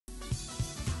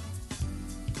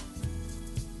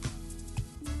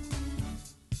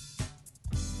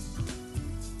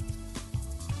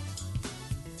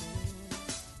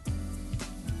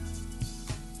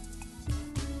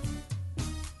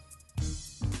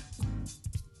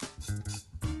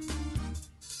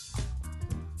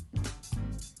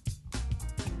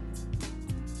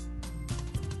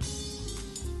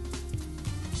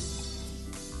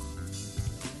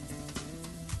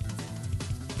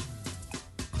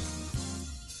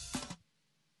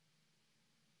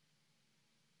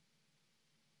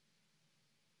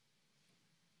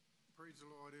Praise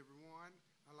the Lord, everyone.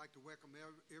 I'd like to welcome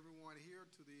everyone here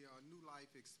to the New Life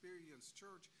Experience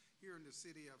Church here in the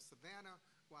city of Savannah,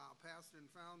 while our pastor and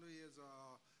founder is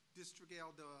District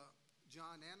Elder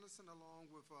John Anderson, along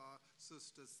with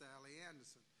Sister Sally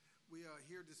Anderson. We are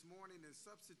here this morning as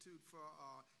substitute for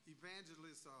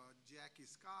Evangelist Jackie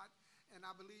Scott, and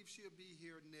I believe she'll be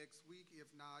here next week. If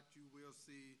not, you will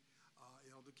see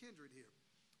Elder Kendrick here.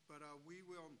 But we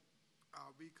will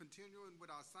be continuing with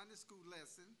our Sunday school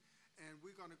lesson, and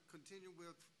we're going to continue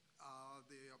with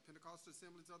the Pentecostal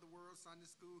Assemblies of the World Sunday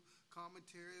School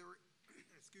commentary.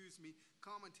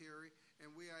 Commentary,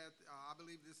 and we are at, I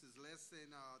believe this is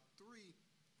lesson 3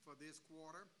 for this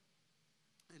quarter,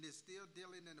 and it's still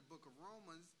dealing in the book of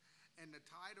Romans. And the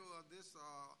title of this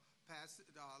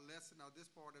lesson, or this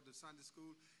part of the Sunday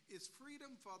school, is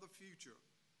Freedom for the Future.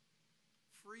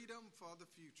 Freedom for the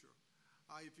future.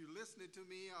 If you're listening to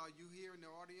me, you here in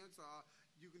the audience,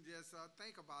 you can just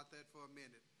think about that for a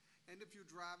minute. And if you're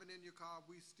driving in your car,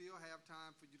 we still have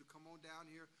time for you to come on down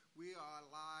here. We are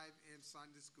live in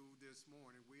Sunday school this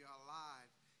morning. We are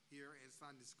live here in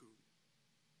Sunday school.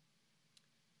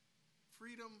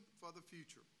 Freedom for the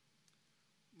future.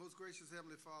 Most gracious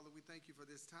Heavenly Father, we thank you for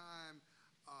this time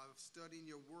of studying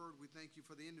your word. We thank you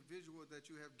for the individual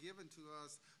that you have given to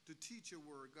us to teach your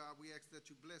word. God, we ask that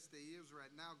you bless their ears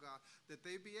right now, God, that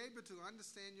they be able to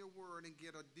understand your word and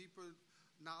get a deeper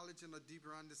knowledge and a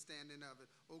deeper understanding of it.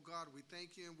 Oh God, we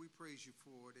thank you and we praise you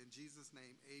for it. In Jesus'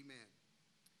 name, amen.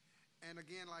 And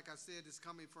again, like I said, it's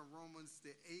coming from Romans,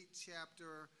 the 8th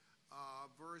chapter,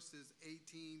 verses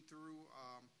 18 through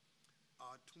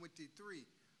 23.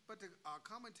 But the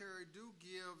commentary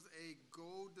gives a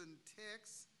golden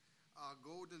text,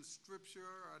 golden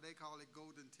scripture, or they call it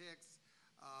golden text.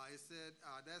 It said,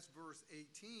 that's verse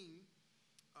 18,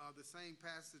 the same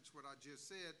passage what I just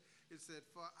said. It said,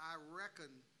 for I reckon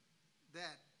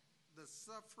that the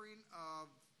suffering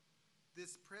of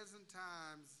this present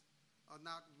times are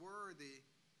not worthy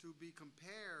to be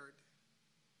compared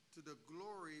to the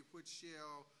glory which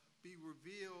shall be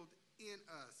revealed in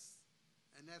us.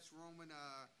 And that's Romans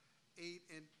 8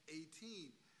 and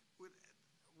 18.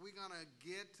 We're going to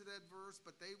get to that verse,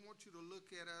 but they want you to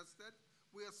look at us that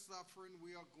we are suffering,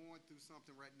 we are going through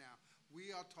something right now.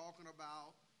 We are talking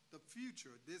about the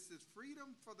future. This is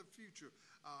freedom for the future.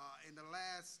 In the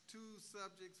last 2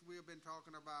 subjects, we have been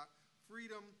talking about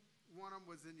freedom. One of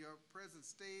them was in your present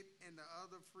state, and the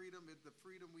other freedom is the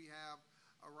freedom we have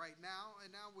right now.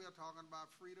 And now we are talking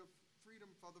about freedom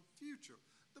for the future.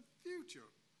 The future.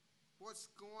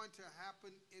 What's going to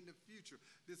happen in the future.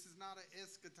 This is not an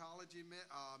eschatology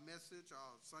message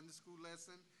or Sunday school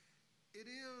lesson. It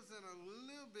is in a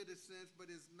little bit of sense, but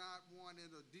it's not one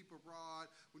in a deeper broad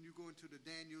when you go into the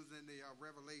Daniels and the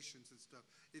Revelations and stuff.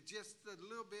 It's just a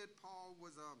little bit Paul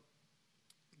was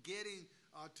getting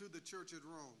to the church at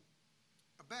Rome.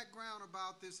 A background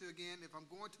about this again, if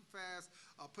I'm going too fast,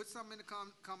 I'll put something in the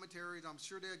commentaries. I'm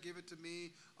sure they'll give it to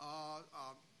me,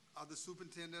 the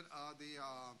superintendent of the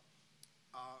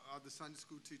Sunday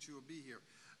school teacher will be here.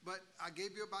 But I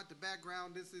gave you about the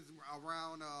background. This is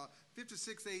around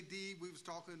 56 AD. We was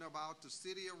talking about the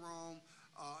city of Rome.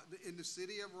 In the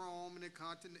city of Rome, in the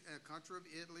country of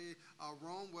Italy,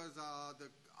 Rome was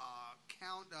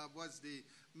was the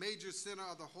major center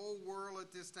of the whole world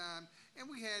at this time. And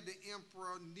we had the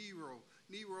Emperor Nero.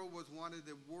 Nero was one of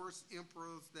the worst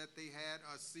emperors that they had,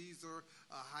 Caesar,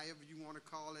 however you want to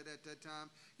call it at that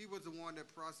time. He was the one that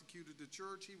prosecuted the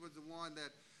church. He was the one that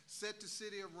set the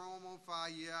city of Rome on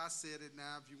fire. Yeah, I said it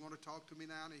now. If you want to talk to me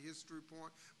now in a history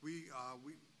point, we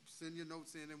send your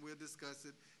notes in and we'll discuss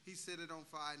it. He set it on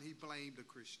fire and he blamed the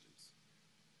Christians.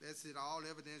 That's it. All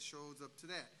evidence shows up to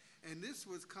that. And this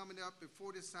was coming up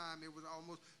before this time. It was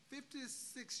almost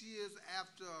 56 years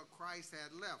after Christ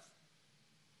had left.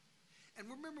 And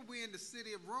remember, we're in the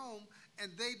city of Rome, and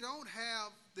they don't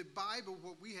have the Bible,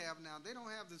 what we have now. They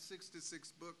don't have the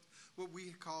 66 books, what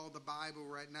we call the Bible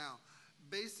right now.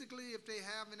 Basically, if they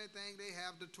have anything, they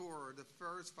have the Torah, the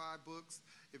first 5 books.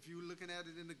 If you're looking at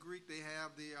it in the Greek, they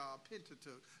have the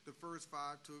Pentateuch, the first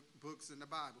 5 books in the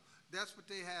Bible. That's what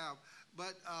they have.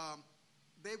 But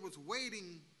they was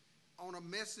waiting on a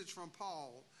message from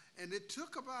Paul, and it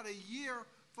took about a year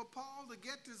for Paul to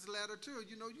get this letter too.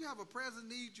 You know, you have a present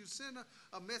need, you send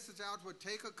a message out, it would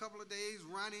take a couple of days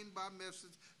running by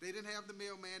message. They didn't have the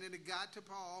mailman, and it got to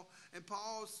Paul, and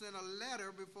Paul sent a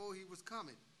letter before he was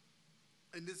coming.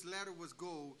 And this letter was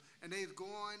gold, and they was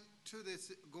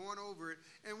going over it.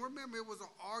 And remember, it was an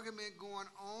argument going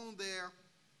on there.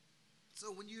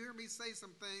 So when you hear me say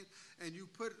some things and you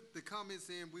put the comments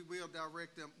in, we will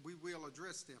direct them, we will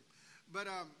address them. But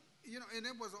and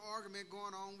there was an argument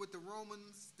going on with the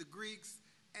Romans, the Greeks,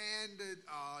 and the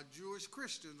Jewish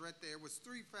Christians right there. It was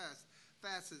three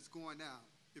facets going down.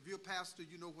 If you're a pastor,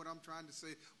 you know what I'm trying to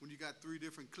say when you got three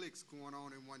different cliques going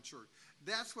on in one church.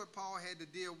 That's what Paul had to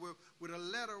deal with a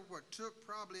letter what took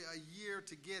probably a year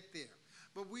to get there.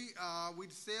 But we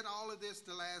said all of this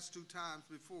the last two times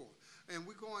before. And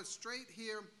we're going straight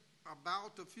here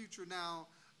about the future now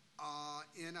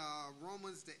in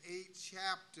Romans, the 8th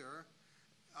chapter.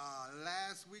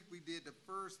 Last week we did the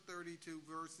first 32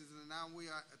 verses, and now we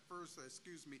are at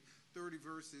 30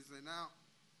 verses, and now,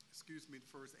 the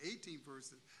first 18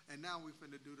 verses, and now we're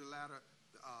going to do the latter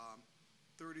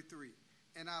 33.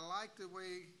 And I like the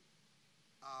way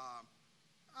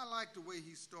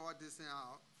he started this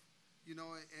out, and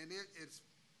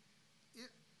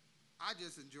I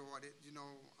just enjoyed it.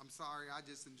 I'm sorry, I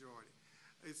just enjoyed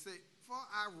it. It said, for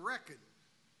I reckon.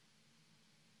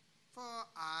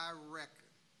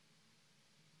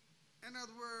 In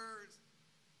other words,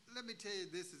 let me tell you,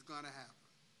 this is going to happen.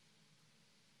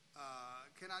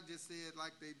 Can I just say it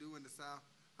like they do in the South?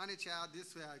 Honey child,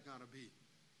 this is how it's going to be.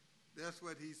 That's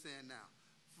what he's saying now.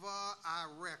 For I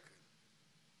reckon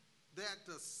that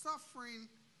the suffering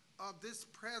of this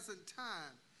present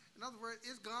time, in other words,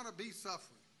 it's going to be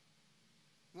suffering.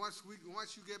 Once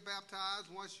you get baptized,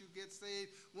 once you get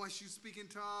saved, once you speak in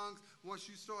tongues, once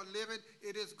you start living,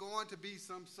 it is going to be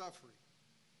some suffering.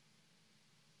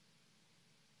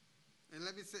 And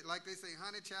let me say, like they say,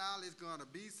 honey child, it's going to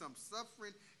be some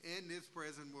suffering in this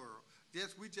present world.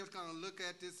 We're just going to look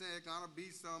at this and it's going to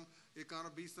be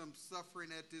some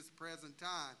suffering at this present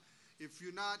time. If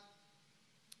you're not,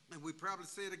 and we probably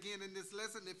say it again in this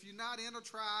lesson, if you're not in a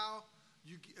trial,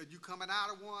 you coming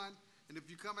out of one, and if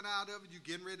you're coming out of it, you're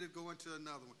getting ready to go into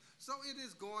another one. So it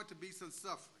is going to be some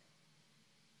suffering.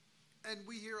 And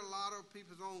we hear a lot of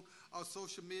people on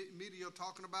social media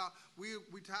talking about, we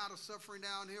tired of suffering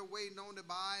down here, waiting on the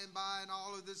by and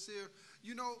all of this here.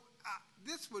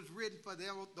 This was written for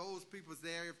those people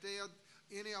there. If there are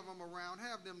any of them around,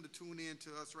 have them to tune in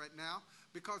to us right now.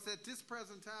 Because at this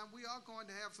present time, we are going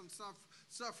to have some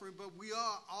suffering, but we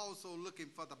are also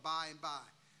looking for the by and by.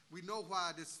 We know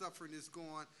why this suffering is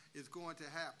going to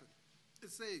happen. It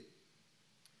says,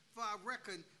 for I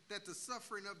reckon that the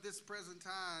suffering of this present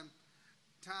time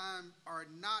are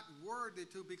not worthy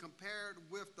to be compared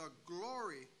with the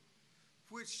glory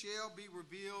which shall be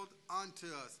revealed unto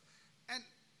us.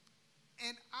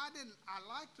 And I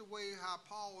like the way how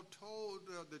Paul told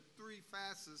the three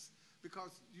facets,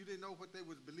 because you didn't know what they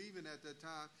was believing at that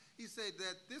time. He said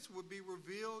that this would be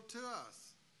revealed to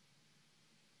us.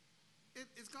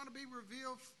 It's going to be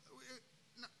revealed.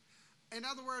 In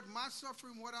other words, my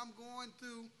suffering, what I'm going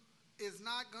through, is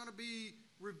not going to be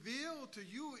revealed to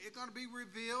you. It's going to be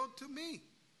revealed to me.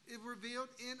 It's revealed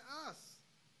in us.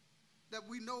 That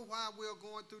we know why we're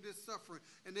going through this suffering.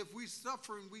 And if we're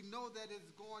suffering, we know that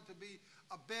it's going to be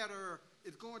better.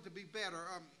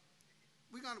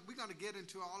 We're going to get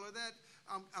into all of that.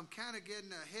 I'm kind of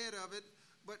getting ahead of it.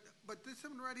 But this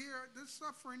one right here, this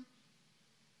suffering,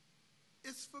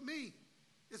 it's for me.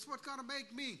 It's what's going to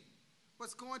make me.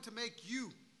 What's going to make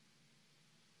you.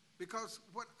 Because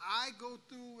what I go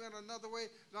through in another way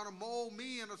going to mold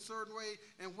me in a certain way,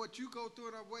 and what you go through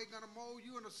in a way going to mold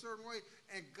you in a certain way,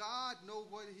 and God knows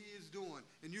what he is doing.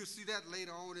 And you'll see that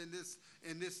later on in this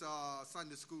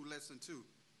Sunday school lesson too.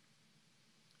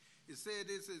 It said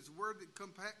this is worthy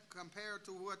compared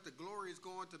to what the glory is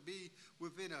going to be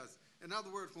within us. In other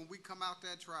words, when we come out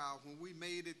that trial, when we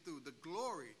made it through, the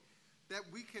glory that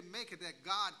we can make it, that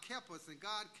God kept us and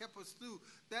God kept us through,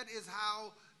 that is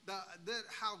how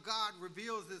God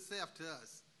reveals himself to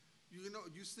us.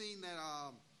 You seen that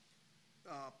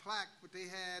plaque that they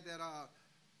had that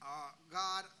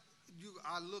God.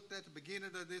 I looked at the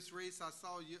beginning of this race. I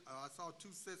saw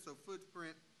two sets of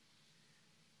footprint.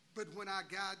 But when I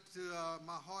got to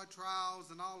my hard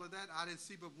trials and all of that, I didn't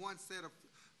see but one set of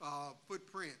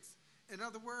footprints. In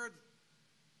other words,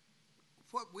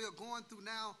 what we are going through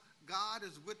now, God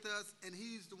is with us, and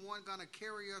he's the one going to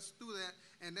carry us through that,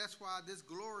 and that's why this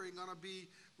glory is going to be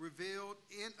revealed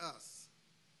in us.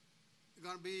 It's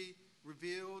going to be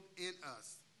revealed in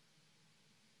us.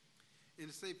 And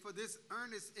to say, for this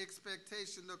earnest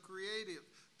expectation, the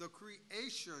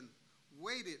creation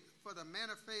waited for the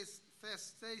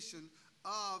manifestation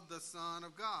of the Son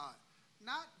of God.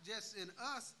 Not just in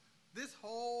us, this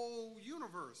whole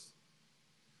universe.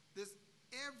 This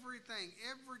everything,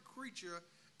 every creature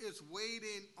is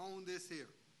waiting on this here.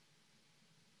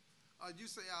 You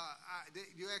say,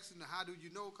 you're asking, how do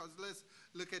you know? Because let's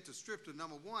look at the scripture.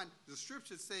 Number one, the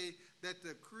scriptures say that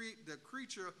the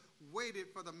creature waited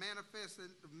for the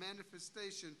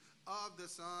manifestation of the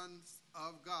sons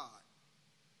of God.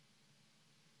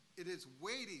 It is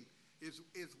waiting.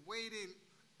 It's waiting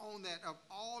on that. Of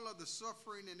all of the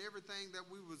suffering and everything that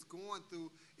we was going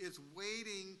through, it's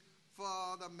waiting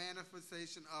for the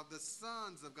manifestation of the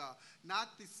sons of God.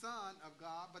 Not the Son of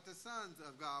God, but the sons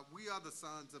of God. We are the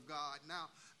sons of God now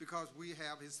because we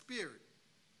have his spirit.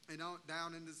 And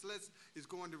down in this list is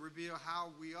going to reveal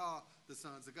how we are the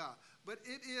sons of God. But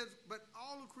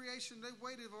all of creation, they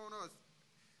waited on us.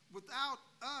 Without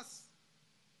us,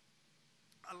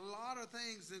 a lot of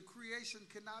things in creation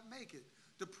cannot make it.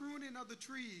 The pruning of the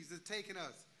trees is taking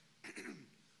us.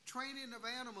 Training of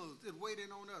animals is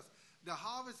waiting on us. The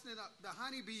harvesting of the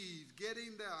honeybees,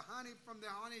 getting the honey from the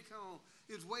honeycomb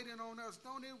is waiting on us.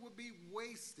 Don't it would be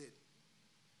wasted.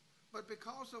 But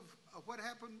because of what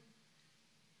happened,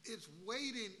 it's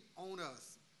waiting on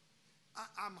us.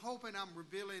 I'm hoping I'm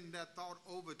revealing that thought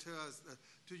over to us,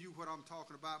 to you, what I'm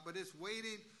talking about. But it's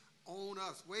waiting on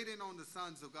us, waiting on the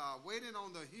sons of God, waiting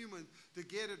on the humans to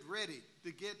get it ready,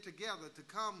 to get together, to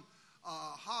come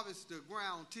harvest the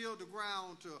ground, till the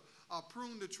ground, to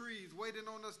prune the trees, waiting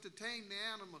on us to tame the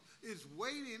animal. It's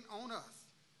waiting on us.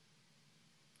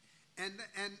 And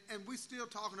we're still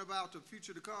talking about the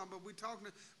future to come, but we're talking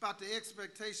about the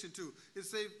expectation too. It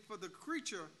says, for the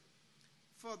creature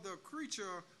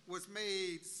was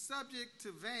made subject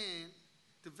to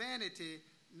vanity,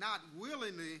 not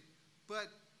willingly, but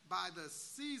by the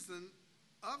season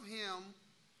of him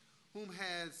whom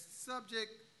has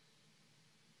subject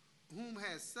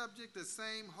the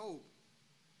same hope.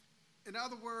 In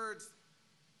other words,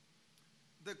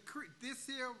 this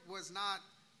here was not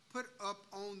put up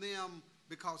on them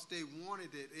because they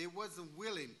wanted it. It wasn't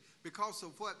willing. Because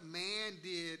of what man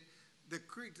did,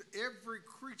 every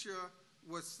creature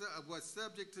was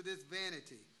subject to this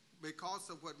vanity because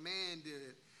of what man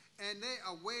did. And they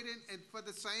are waiting and for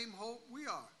the same hope we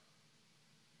are.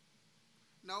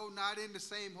 No, not in the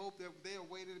same hope that they are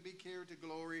waiting to be carried to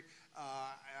glory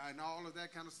and all of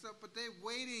that kind of stuff. But they're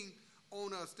waiting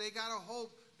on us. They got a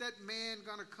hope that man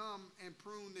gonna come and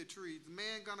prune the trees.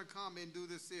 Man gonna come and do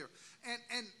this here.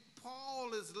 And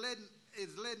Paul is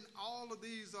letting all of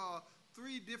these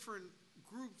three different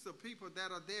groups of people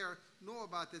that are there know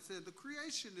about this. The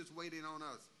creation is waiting on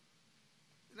us.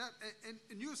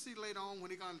 And you'll see later on when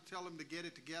he's going to tell them to get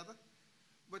it together.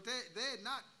 But they're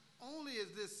not only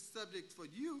is this subject for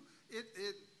you,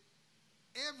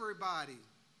 everybody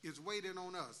is waiting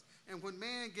on us. And when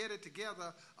man get it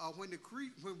together, when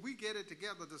we get it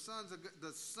together, the sons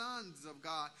of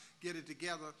God get it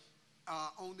together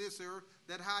on this earth,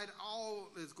 that how it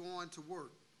all is going to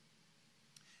work.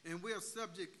 And we are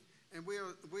subject, and we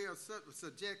are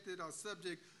subjected or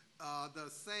subject the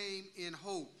same in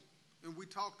hope. And we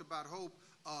talked about hope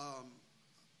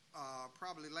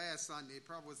probably last Sunday. It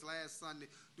probably was last Sunday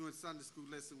during Sunday school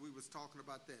lesson we was talking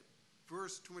about that.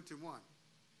 Verse 21.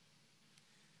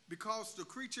 Because the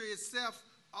creature itself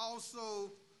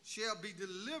also shall be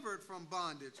delivered from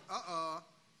bondage.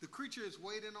 The creature is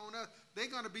waiting on us. They're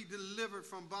going to be delivered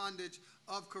from bondage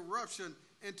of corruption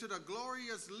into the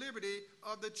glorious liberty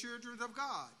of the children of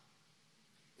God.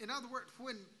 In other words,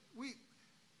 when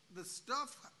the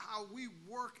stuff, how we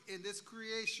work in this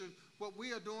creation, what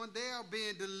we are doing, they are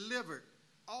being delivered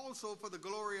also for the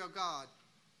glory of God.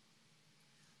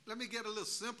 Let me get a little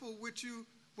simple with you.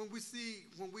 When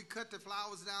we cut the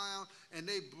flowers down and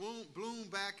they bloom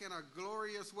back in a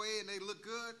glorious way and they look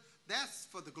good, that's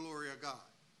for the glory of God.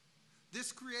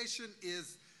 This creation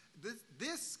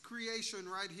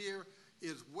right here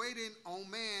is waiting on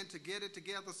man to get it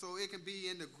together so it can be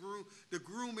in the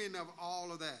grooming of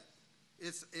all of that.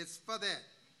 It's for that.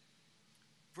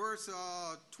 Verse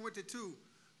 22,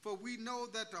 for we know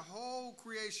that the whole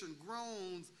creation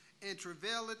groans and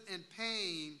travaileth in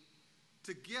pain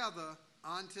together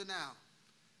until now.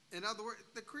 In other words,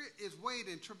 the creation is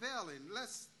waiting, travailing.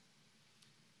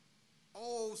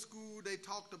 Old school, they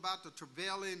talked about the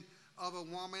travailing of a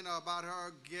woman, about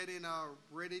her getting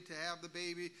ready to have the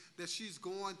baby, that she's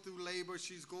going through labor,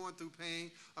 she's going through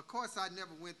pain. Of course, I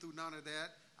never went through none of that.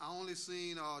 I only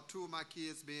seen 2 of my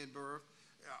kids being birthed,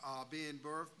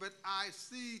 but I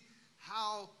see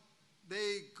how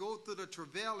they go through the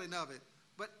travailing of it.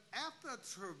 But after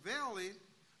travailing,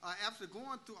 after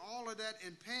going through all of that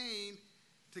in pain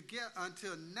to get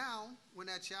until now, when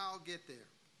that child get there.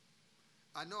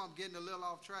 I know I'm getting a little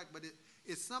off track, but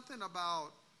it's something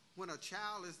about when a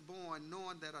child is born,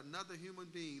 knowing that another human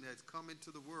being has come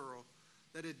into the world,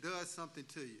 that it does something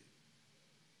to you.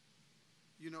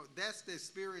 That's the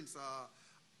experience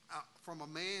from a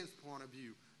man's point of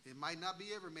view. It might not be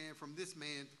every man from this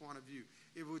man's point of view.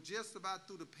 It was just about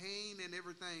through the pain and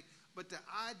everything, but the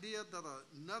idea that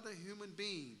another human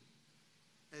being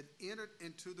had entered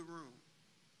into the room,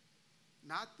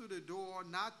 not through the door,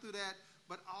 not through that,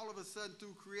 but all of a sudden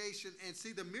through creation, and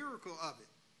see the miracle of it.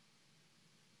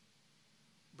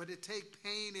 But it takes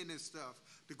pain in this stuff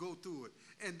to go through it.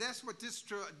 And that's what this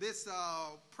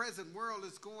present world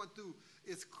is going through.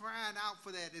 It's crying out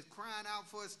for that. It's crying out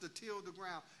for us to till the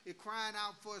ground. It's crying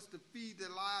out for us to feed the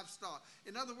livestock.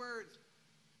 In other words,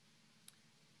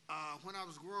 when I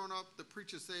was growing up, the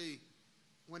preacher say,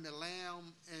 when the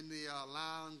lamb and the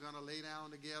lion going to lay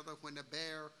down together, when the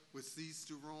bear will cease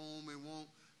to roam and won't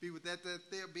be with that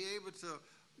they'll be able to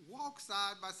walk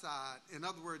side by side. In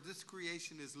other words, this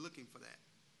creation is looking for that.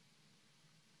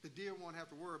 The deer won't have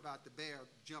to worry about the bear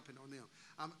jumping on them.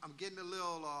 I'm getting a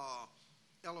little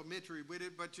elementary with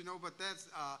it, but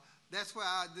that's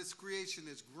why this creation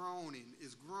is groaning.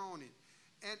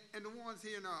 And the ones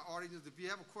here in our audience, if you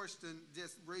have a question,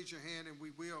 just raise your hand and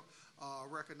we will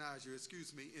recognize you.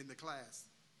 In the class.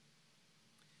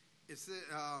 It said,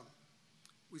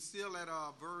 we still at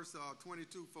verse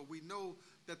 22. For we know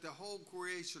that the whole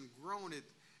creation groaneth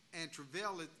and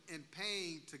travaileth in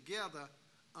pain together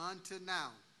unto now.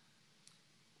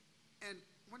 And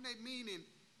when they meaning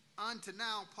unto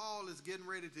now, Paul is getting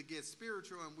ready to get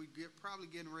spiritual, and probably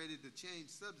getting ready to change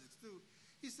subjects too.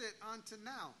 He said unto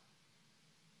now.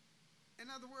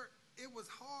 In other words, it was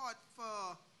hard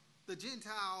for the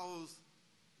Gentiles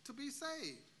to be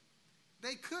saved.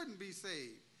 They couldn't be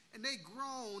saved. And they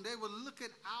groaned. They were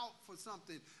looking out for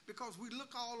something. Because we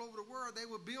look all over the world, they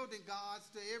were building gods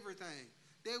to everything.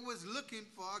 They was looking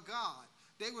for a God.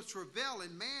 They was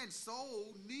travailing. Man's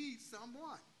soul needs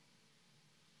someone.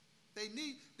 They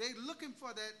looking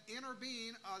for that inner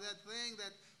being or that thing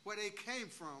where they came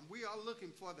from. We are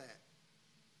looking for that.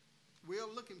 We are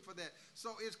looking for that.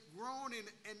 So it's groaning,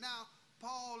 and now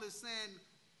Paul is saying,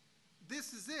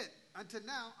 this is it. Until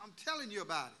now, I'm telling you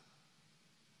about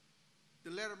it.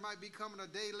 The letter might be coming a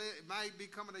day later, it might be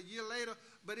coming a year later,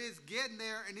 but it's getting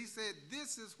there, and he said,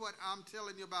 this is what I'm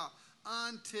telling you about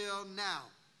until now.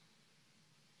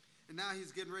 And now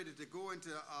he's getting ready to go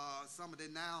into some of the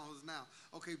nows now.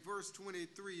 Okay, verse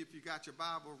 23, if you got your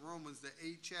Bible, Romans, the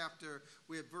 8th chapter,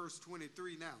 we're at verse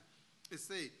 23 now. It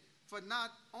says, for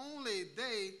not only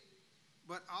they,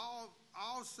 but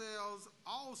ourselves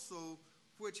also,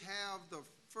 which have the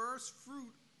first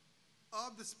fruit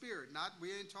of the Spirit.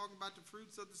 We ain't talking about the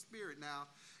fruits of the Spirit now.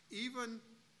 Even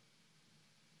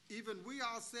we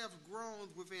ourselves groan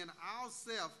within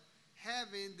ourselves,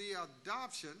 having the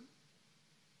adoption,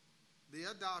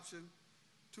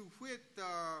 to wit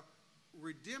the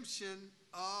redemption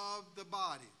of the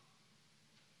body.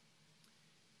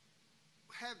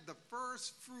 Have the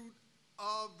first fruit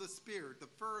of the Spirit, the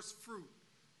first fruit,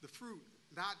 the fruit.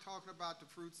 Not talking about the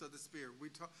fruits of the Spirit.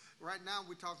 Right now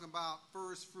we're talking about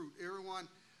first fruit. Everyone,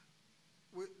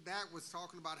 that was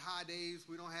talking about high days.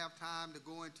 We don't have time to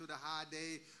go into the high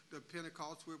day. The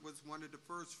Pentecost was one of the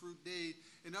first fruit days.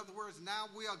 In other words, now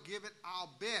we are giving our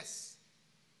best.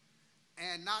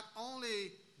 And not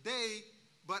only they,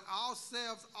 but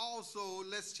ourselves also,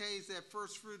 let's change that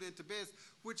first fruit into best,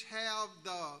 which have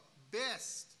the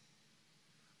best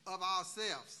of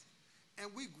ourselves. And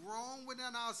we groan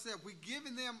within ourselves. We're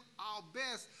giving them our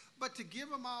best. But to give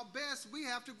them our best, we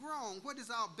have to groan. What is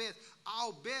our best?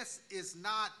 Our best is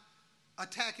not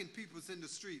attacking people in the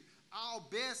street. Our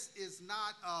best is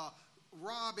not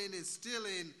robbing and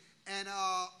stealing and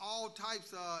all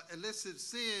types of illicit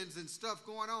sins and stuff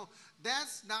going on.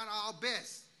 That's not our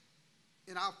best.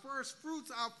 And our first fruits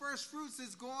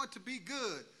is going to be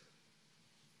good.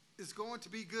 It's going to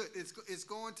be good. It's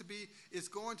going to be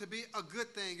a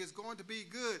good thing. It's going to be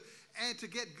good. And to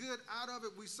get good out of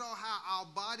it, we saw how our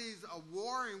bodies are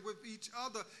warring with each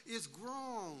other. It's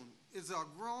grown. It's a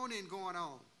groaning going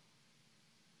on.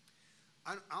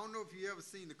 I don't know if you ever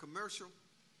seen the commercial.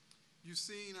 You've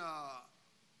seen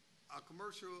a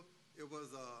commercial. It was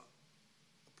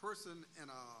a person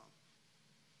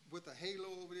with a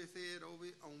halo over his head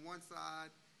on one side,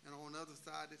 and on the other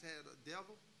side it had a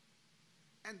devil.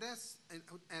 And that's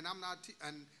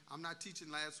I'm not teaching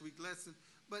last week's lesson,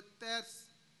 but that's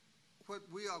what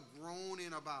we are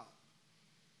groaning about.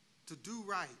 To do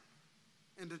right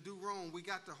and to do wrong. We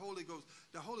got the Holy Ghost.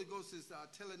 The Holy Ghost is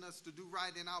telling us to do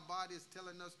right, and our body is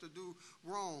telling us to do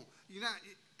wrong.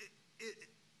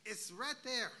 It's right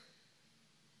there.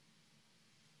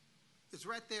 It's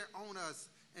right there on us,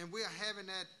 and we're having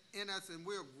that in us, and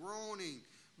we're groaning.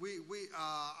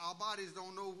 Our bodies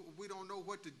don't know. We don't know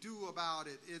what to do about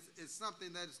it. It's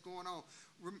something that is going on.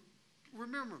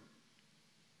 Remember,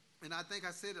 and I think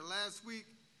I said it last week,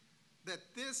 that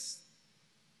this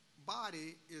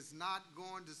body is not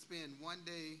going to spend one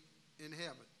day in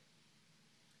heaven.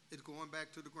 It's going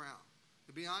back to the ground.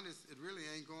 To be honest, it really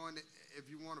ain't going to, if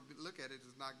you want to look at it,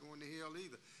 it's not going to hell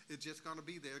either. It's just going to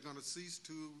be there. It's going to cease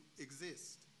to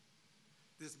exist.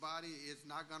 This body is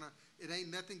not going to, it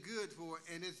ain't nothing good for it,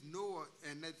 and it's know it,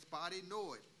 and this body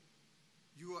know it.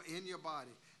 You are in your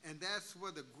body. And that's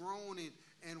where the groaning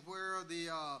and where the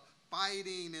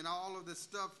fighting and all of the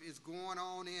stuff is going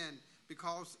on in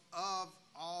because of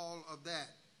all of that.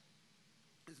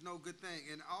 It's no good thing.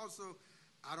 And also,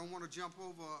 I don't want to jump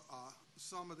over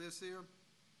some of this here.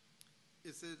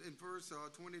 It says in verse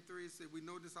 23, it said, we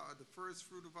know this the first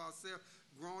fruit of ourselves,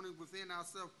 groaning within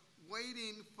ourselves,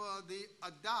 waiting for the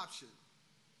adoption.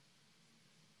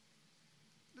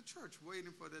 The church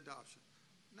waiting for the adoption.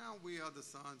 Now we are the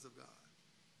sons of God.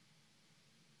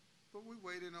 But we're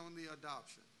waiting on the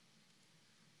adoption.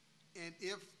 And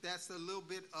if that's a little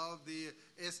bit of the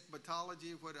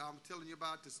eschatology, what I'm telling you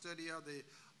about, the study of the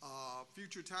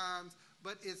future times,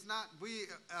 but it's not,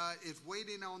 it's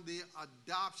waiting on the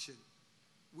adoption.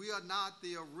 We are not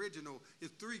the original.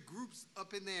 It's three groups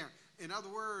up in there. In other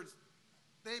words,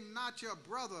 they're not your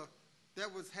brother that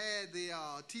had the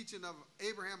teaching of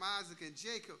Abraham, Isaac, and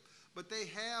Jacob, but they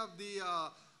have the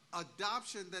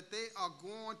adoption that they are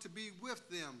going to be with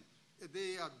them.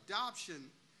 The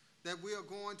adoption that we are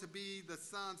going to be the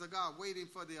sons of God, waiting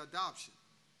for the adoption.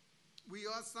 We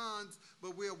are sons,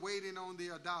 but we are waiting on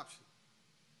the adoption.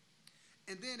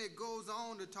 And then it goes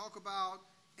on to talk about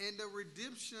and the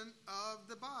redemption of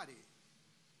the body.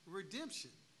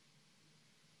 Redemption.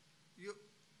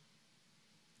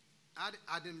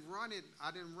 I didn't run it.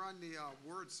 I didn't run the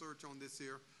word search on this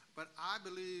here, but I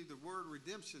believe the word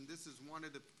redemption, this is one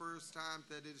of the first times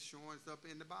that it shows up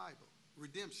in the Bible.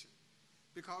 Redemption.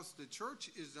 Because the church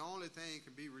is the only thing that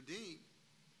can be redeemed.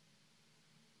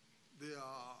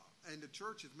 And the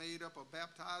church is made up of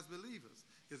baptized believers.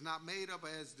 It's not made up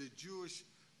as the Jewish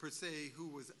per se, who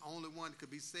was the only one that could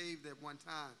be saved at one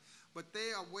time. But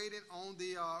they are waiting on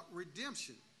the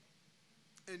redemption.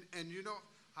 And you know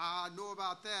how I know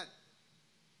about that.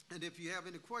 And if you have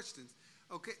any questions,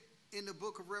 okay, in the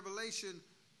book of Revelation,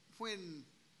 when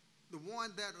the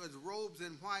one that was robes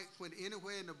in white, when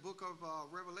anywhere in the book of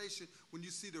Revelation, when you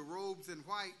see the robes in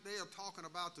white, they are talking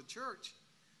about the church.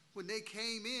 When they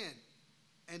came in,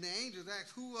 and the angels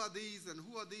asked, who are these and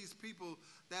who are these people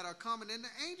that are coming? And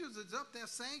the angels is up there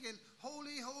singing,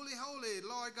 holy, holy, holy,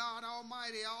 Lord God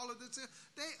Almighty, all of this.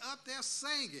 They up there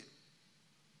singing.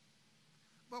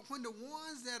 But when the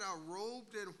ones that are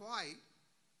robed in white,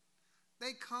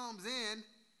 they comes in,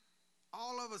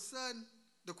 all of a sudden,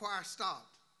 the choir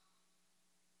stopped.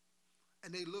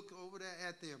 And they look over there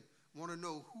at them, want to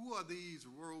know, who are these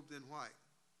robed in white?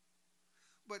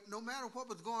 But no matter what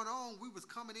was going on, we was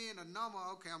coming in a number.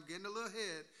 Okay, I'm getting a little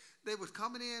ahead. They was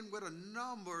coming in with a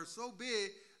number so big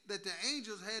that the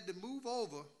angels had to move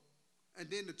over, and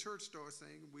then the church started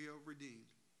saying, we are redeemed.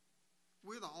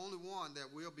 We're the only one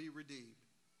that will be redeemed.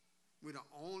 We're the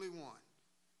only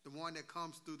one that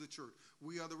comes through the church.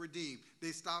 We are the redeemed.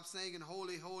 They stopped singing,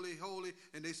 holy, holy, holy,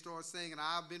 and they start singing,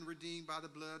 I've been redeemed by the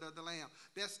blood of the Lamb.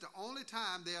 That's the only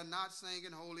time they are not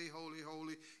singing, holy, holy,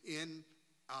 holy in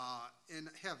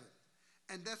heaven.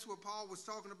 And that's what Paul was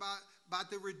talking about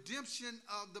the redemption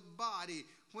of the body,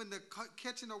 when the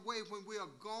catching away, when we are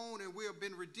gone and we have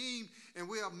been redeemed and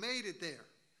we have made it there.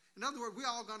 In other words, we're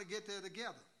all going to get there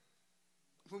together.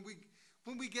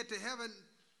 When we get to heaven,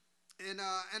 and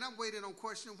I'm waiting on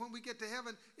question, when we get to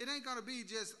heaven, it ain't going to be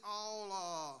just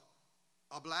all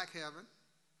a black heaven.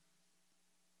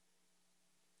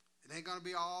 It ain't going to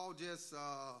be all just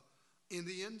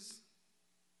Indians.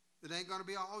 It ain't going to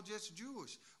be all just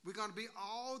Jewish. We're going to be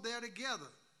all there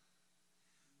together.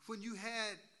 When you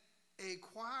had a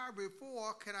choir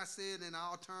before, can I say it in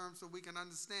our terms so we can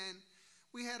understand?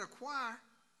 We had a choir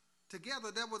together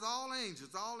that was all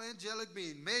angels, all angelic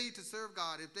beings, made to serve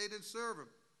God. If they didn't serve him,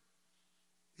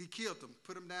 he killed them,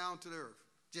 put them down to the earth.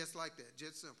 Just like that,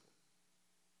 just simple.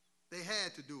 They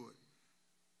had to do it.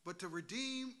 But to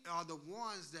redeem are the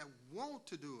ones that want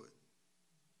to do it.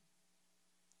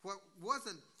 What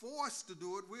wasn't forced to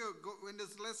do it, we'll go in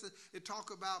this lesson, it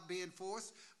talk about being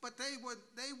forced, but they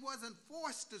wasn't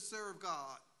forced to serve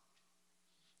God.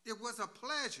 It was a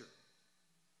pleasure.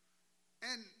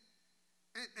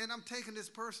 And I'm taking this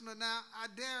personal now. I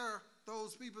dare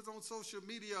those people on social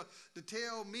media to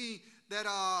tell me that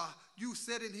you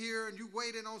sitting here and you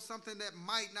waiting on something that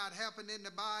might not happen in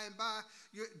the by and by.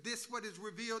 This what is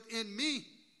revealed in me.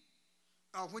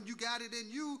 When you got it in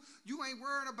you, you ain't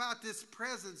worrying about this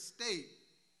present state.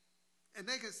 And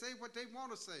they can say what they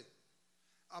want to say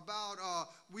about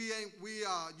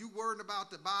you worrying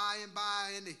about the by and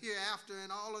by and the hereafter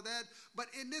and all of that. But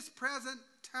in this present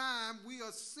time, we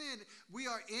are sin. We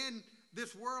are in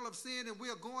this world of sin and we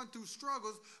are going through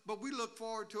struggles, but we look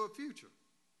forward to a future.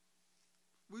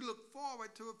 We look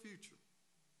forward to a future.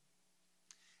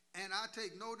 And I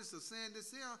take notice of saying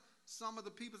this here. Some of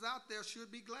the people out there should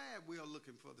be glad we are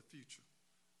looking for the future.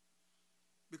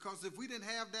 Because if we didn't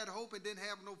have that hope and didn't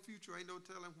have no future, ain't no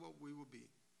telling what we would be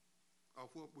or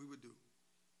what we would do.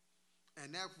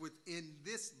 And that within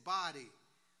this body,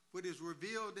 what is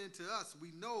revealed into us,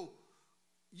 we know,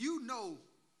 you know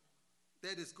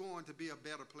that it's going to be a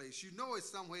better place. You know it's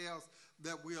somewhere else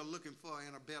that we are looking for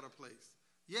in a better place.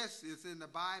 Yes, it's in the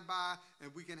by and by,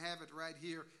 and we can have it right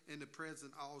here in the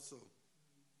present also.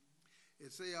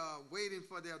 It's waiting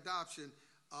for the adoption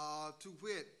to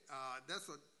wit.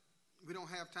 We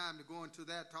don't have time to go into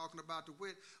that, talking about the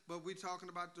wit, but we're talking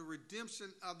about the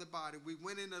redemption of the body. We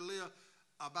went in a little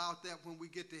about that when we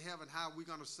get to heaven, how we're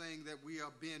going to sing that we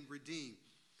are being redeemed.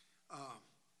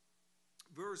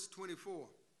 Verse 24,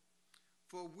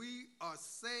 for we are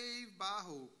saved by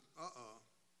hope.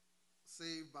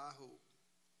 Saved by hope.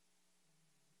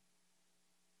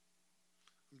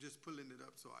 I'm just pulling it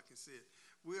up so I can see it.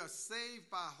 We are saved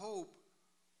by hope,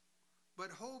 but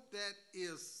hope that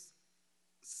is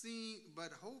seen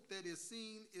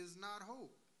is not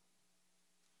hope.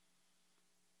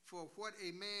 For what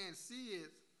a man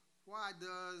seeth, why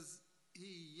does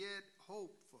he yet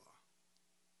hope for?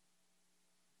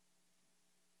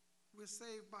 We're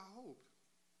saved by hope.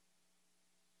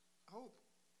 Hope.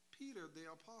 Peter, the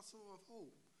apostle of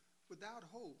hope. Without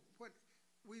hope,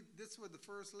 this was the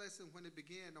first lesson when it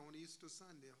began on Easter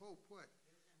Sunday. Hope what?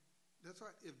 That's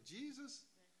right. If Jesus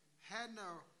hadn't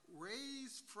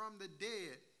raised from the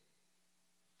dead,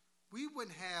 we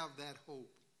wouldn't have that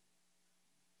hope.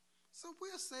 So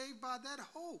we're saved by that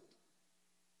hope.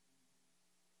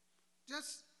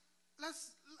 Just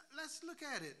let's look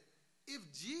at it. If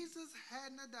Jesus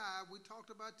hadn't died, we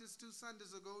talked about this 2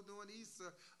 Sundays ago during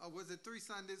Easter, or was it 3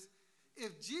 Sundays?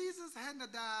 If Jesus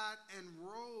hadn't died and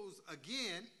rose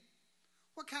again,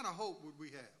 what kind of hope would we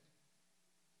have?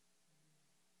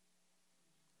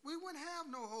 We wouldn't have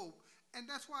no hope. And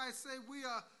that's why I say we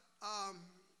are,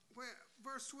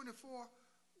 verse 24,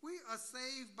 we are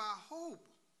saved by hope.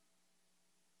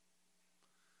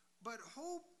 But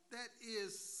hope that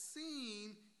is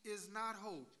seen is not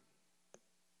hope.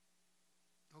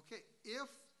 Okay, if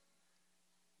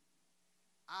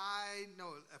I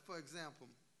know, for example,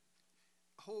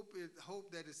 hope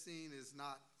that is seen is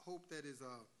not hope. That is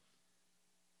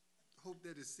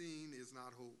seen is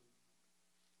not hope.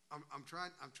 I'm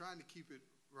trying to keep it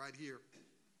right here.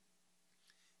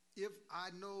 If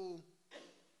I know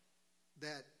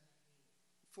that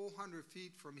 400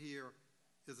 feet from here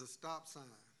is a stop sign,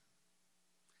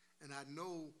 and I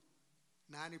know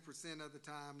 90% of the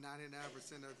time,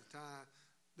 99% of the time,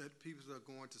 that people are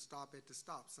going to stop at the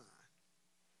stop sign.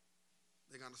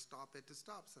 They're going to stop at the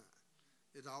stop sign.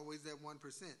 It's always that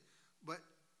 1%. But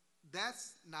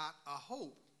that's not a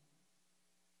hope.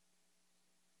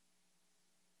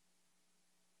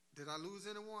 Did I lose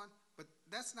anyone? But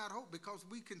that's not hope, because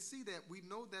we can see that. We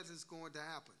know that it's going to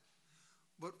happen.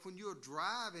 But when you're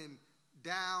driving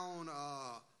down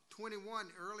 21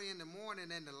 early in the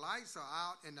morning and the lights are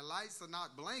out and the lights are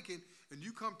not blinking and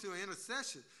you come to an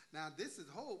intersection. Now, this is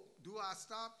hope. Do I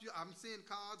stop? I'm seeing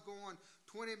cars going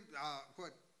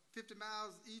 50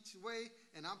 miles each way,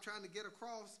 and I'm trying to get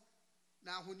across.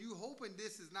 Now, when you hoping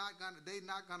they're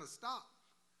not gonna stop.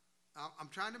 I'm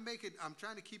trying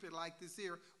to keep it like this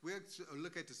here. We'll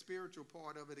look at the spiritual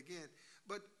part of it again.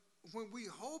 But when we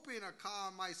hoping a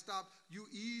car might stop, you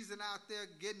easing out there,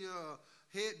 getting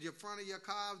your front of your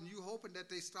car, and you hoping that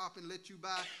they stop and let you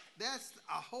by. That's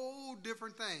a whole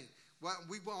different thing. Well,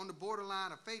 we were on the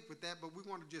borderline of faith with that, but we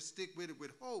want to just stick with it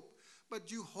with hope.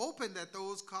 But you hoping that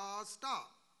those cars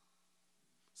stop.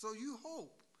 So you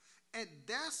hope. And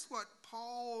that's what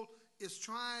Paul is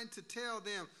trying to tell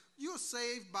them. You're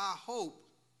saved by hope.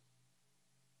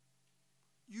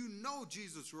 You know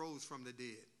Jesus rose from the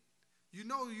dead. You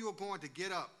know you're going to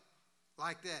get up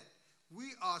like that.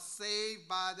 We are saved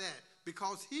by that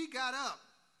because he got up.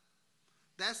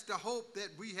 That's the hope that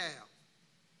we have.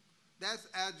 That's,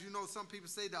 as you know, some people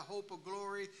say the hope of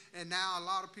glory, and now a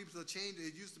lot of people are changing.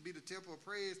 It used to be the temple of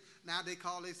praise. Now they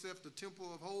call themselves the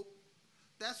temple of hope.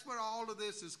 That's what all of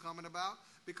this is coming about.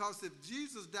 Because if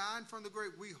Jesus died from the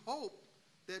grave, we hope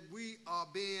that we are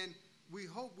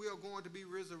going to be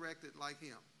resurrected like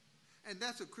him. And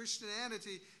that's what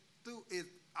Christianity is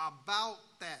about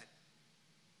that.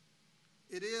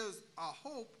 It is a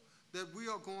hope that we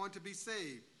are going to be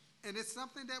saved. And it's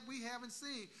something that we haven't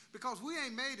seen because we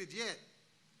ain't made it yet.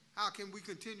 How can we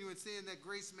continue in sin that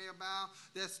grace may abound?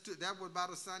 That was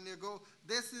about a Sunday ago.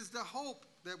 This is the hope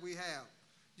that we have.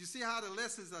 You see how the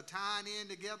lessons are tying in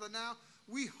together now?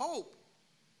 We hope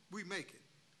we make it.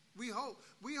 We hope.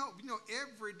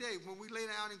 Every day when we lay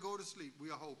down and go to sleep, we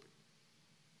are hoping.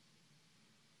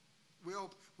 We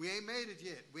ain't made it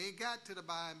yet. We ain't got to the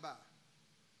by and by.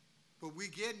 But we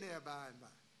getting there by and by.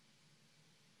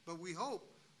 But we hope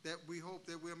that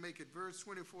we'll make it. Verse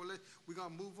 24, we're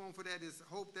going to move on for that. Is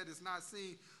hope that is not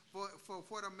seen. For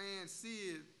what a man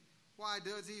seeth, why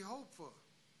does he hope for?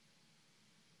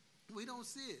 We don't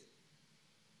see it.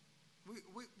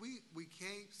 We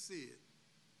can't see it.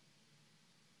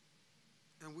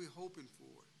 And we're hoping for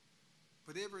it.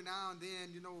 But every now and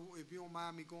then, if you don't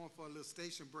mind me going for a little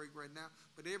station break right now,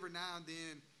 but every now and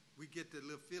then we get the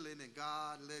little feeling and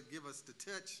God give us the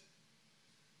touch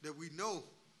that we know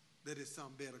that it's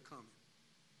something better coming.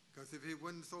 Because if it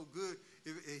wasn't so good,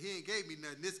 if he ain't gave me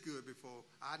nothing this good before,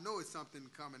 I know it's something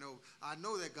coming over. I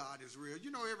know that God is real.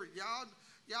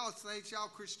 Y'all saints, y'all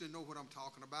Christians know what I'm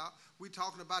talking about. We're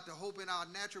talking about the hope in our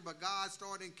natural, but God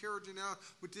started encouraging us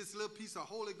with this little piece of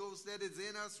Holy Ghost that is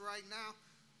in us right now.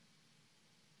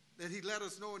 That he let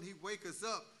us know and he wake us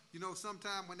up.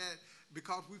 Sometime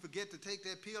because we forget to take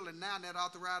that pill and now that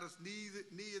arthritis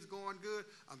knee is going good,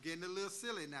 I'm getting a little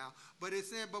silly now. But it's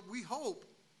saying, but we hope.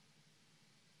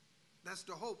 That's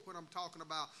the hope what I'm talking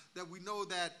about. That we know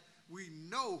that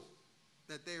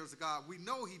there's a God. We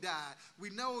know he died.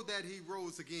 We know that he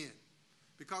rose again.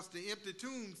 Because the empty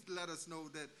tombs let us know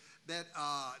that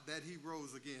he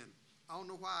rose again. I don't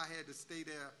know why I had to stay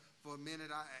there for a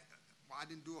minute. I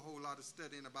didn't do a whole lot of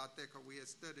studying about that because we had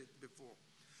studied before.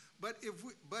 But if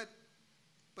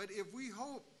we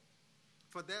hope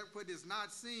for that what is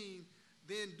not seen,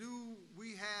 then do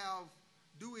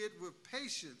it with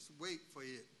patience, wait for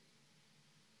it.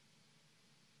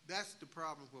 That's the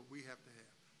problem what we have to have.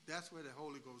 That's where the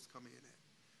Holy Ghost come in at.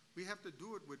 We have to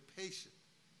do it with patience.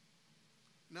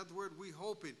 In other words, we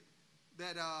hoping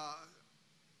that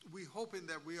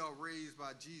we are raised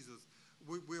by Jesus.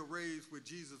 We're raised with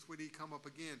Jesus when he come up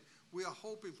again. We are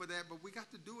hoping for that, but we got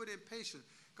to do it in patience.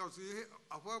 Because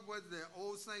what was the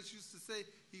old saints used to say?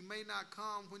 He may not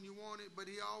come when you want it, but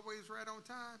he always right on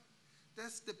time.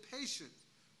 That's the patience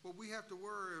what we have to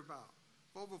worry about.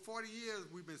 For over 40 years,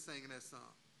 we've been singing that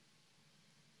song.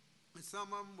 And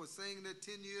some of them were singing it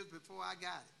 10 years before I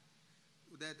got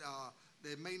it.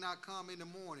 That may not come in the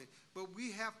morning. But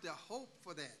we have to hope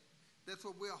for that. That's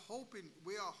what we're hoping.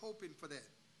 We are hoping for that.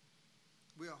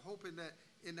 We are hoping that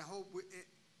in hope,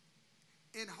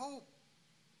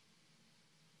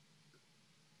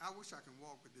 I wish I can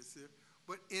walk with this here,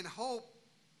 but in hope,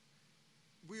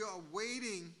 we are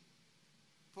waiting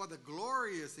for the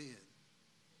glorious end.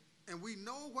 And we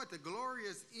know what the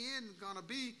glorious end is going to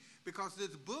be because this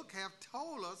book have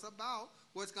told us about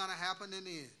what's going to happen in the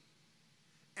end.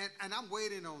 And I'm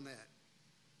waiting on that.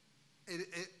 And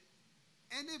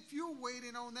if you're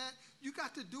waiting on that, you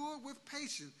got to do it with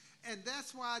patience. And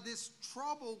that's why this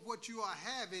trouble, what you are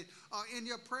having, in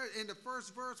your prayer, in the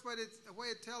first verse where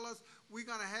it tells us we're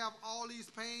going to have all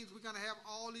these pains, we're going to have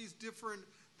all these different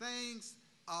things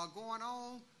going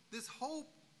on. This hope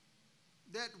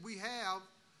that we have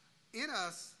in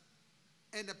us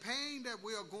and the pain that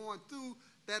we are going through,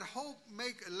 that hope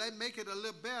make it a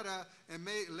little better and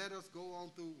let us go on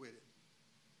through with it.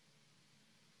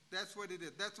 That's what it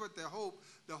is. That's what the hope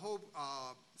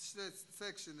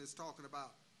section is talking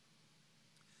about.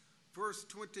 Verse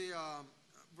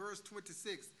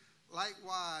 26.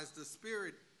 Likewise, the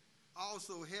Spirit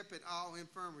also helpeth our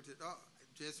infirmities.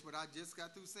 Just what I just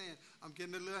got through saying. I'm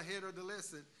getting a little ahead of the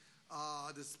lesson.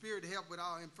 The Spirit help with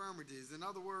our infirmities. In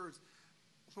other words,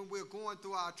 when we're going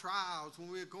through our trials,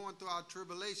 when we're going through our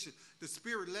tribulation, the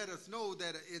Spirit let us know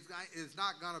that it's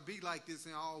not going to be like this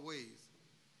in all ways.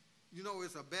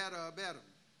 It's a better.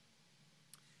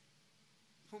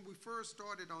 When we first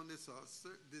started on this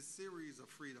series of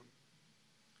freedom,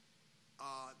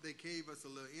 they gave us a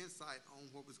little insight on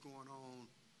what was going on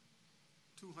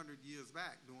 200 years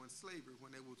back during slavery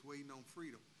when they was waiting on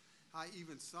freedom. How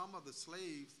even some of the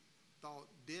slaves thought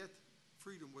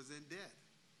freedom was in death.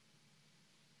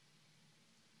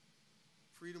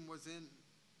 Freedom was in,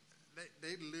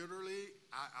 they literally,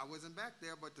 I wasn't back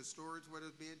there, but the stories what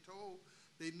is being told,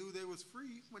 they knew they was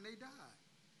free when they died.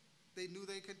 they knew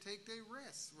they could take their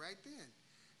rest right then.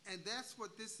 And that's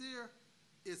what this here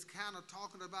is kind of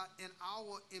talking about in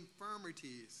our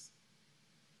infirmities.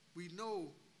 We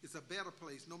know it's a better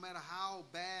place, no matter how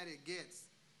bad it gets.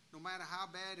 No matter how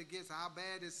bad it gets, how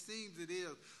bad it seems it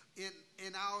is.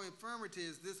 In our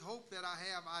infirmities, this hope that I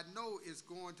have, I know it's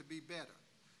going to be better.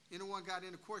 Anyone got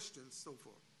any questions so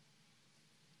forth?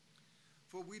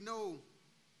 For we know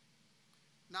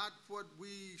not what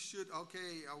we should,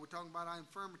 we're talking about our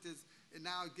infirmities, and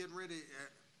now getting ready,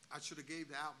 I should have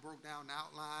broke down the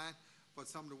outline for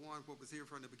some of the ones what was here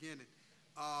from the beginning.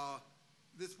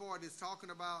 This part is talking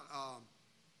about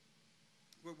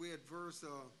where we're at verse,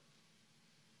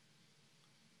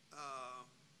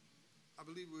 I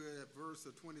believe we're at verse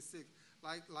 26.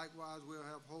 Likewise, we'll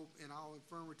have hope in our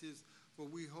infirmities, for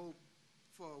we hope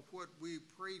for what we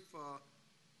pray for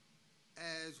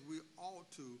as we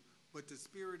ought to, but the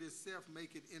Spirit itself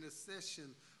maketh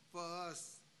intercession for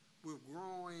us with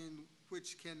groaning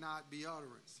which cannot be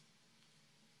utterance.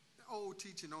 The old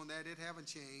teaching on that, it haven't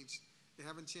changed. It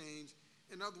haven't changed.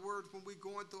 In other words, when we're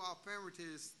going through our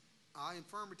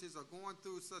infirmities are going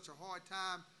through such a hard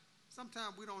time,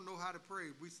 sometimes we don't know how to pray.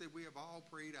 We say we have all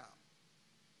prayed out.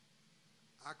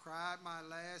 I cried my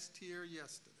last tear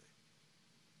yesterday.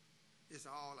 It's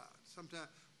all out. Sometimes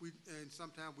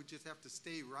we just have to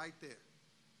stay right there.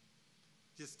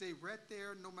 Just stay right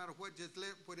there, no matter what. Just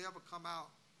let whatever come out,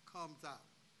 comes out.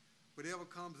 Whatever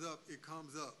comes up, it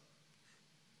comes up.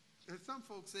 And some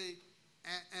folks say,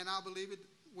 and I believe it,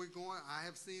 I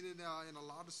have seen it in a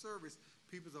lot of service.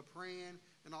 People are praying,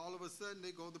 and all of a sudden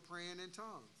they go to praying in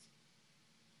tongues.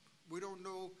 We don't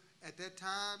know at that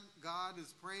time. God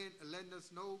is praying and letting us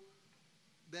know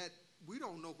that we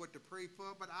don't know what to pray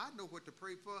for, but I know what to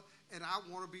pray for, and I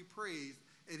want to be praised.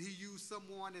 And he used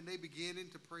someone, and they beginning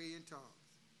to pray in tongues.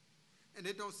 And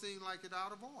it don't seem like it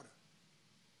out of order.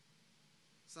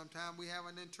 Sometimes we have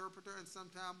an interpreter, and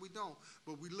sometimes we don't.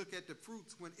 But we look at the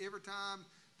fruits when every time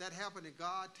that happens and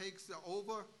God takes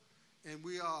over, and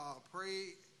we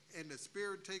pray, and the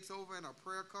Spirit takes over, and our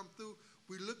prayer comes through,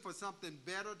 we look for something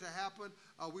better to happen,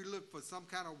 or we look for some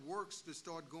kind of works to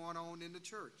start going on in the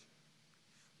church.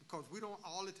 Because we don't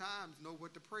all the times know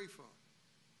what to pray for.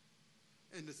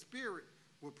 And the Spirit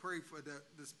will pray for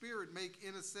the Spirit make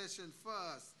intercession for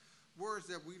us. Words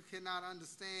that we cannot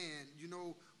understand.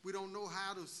 We don't know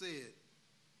how to say it.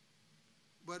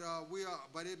 But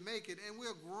it make it, and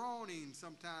we're groaning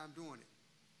sometimes doing it.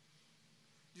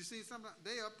 You see, sometimes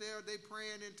they up there, they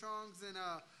praying in tongues, and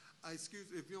excuse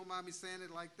if you don't mind me saying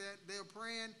it like that, they're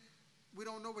praying. We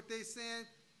don't know what they're saying,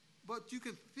 but you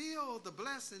can feel the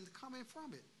blessings coming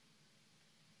from it.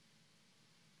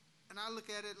 And I look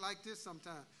at it like this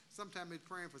sometimes. Sometimes they're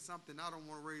praying for something I don't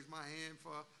want to raise my hand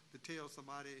for to tell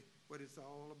somebody what it's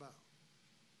all about.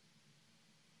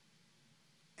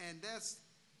 And that's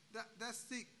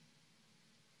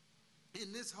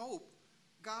in this hope,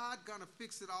 God gonna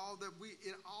fix it all.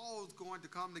 It all is going to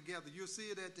come together. You'll see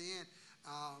it at the end.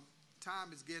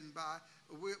 Time is getting by.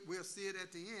 We'll see it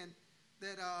at the end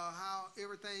that how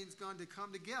everything's going to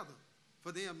come together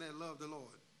for them that love the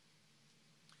Lord.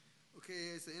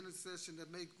 Okay, it's an intercession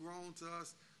that makes groan to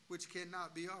us, which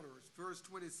cannot be uttered. Verse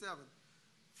 27.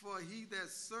 For he that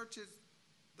searcheth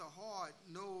the heart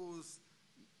knows.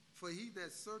 For he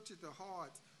that searcheth the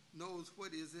heart knows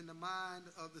what is in the mind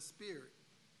of the Spirit,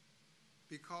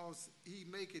 because he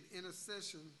maketh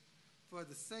intercession for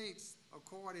the saints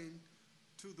according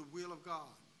to the will of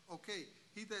God. Okay,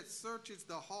 he that searches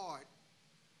the heart,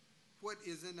 what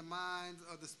is in the mind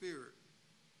of the Spirit.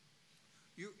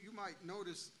 You might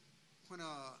notice when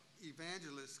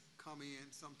evangelists come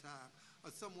in sometime,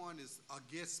 or someone is a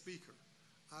guest speaker.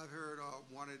 I've heard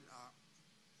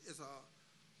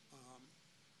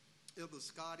Elder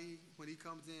Scotty, when he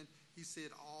comes in, he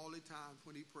said all the time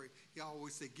when he prayed, he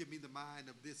always said, give me the mind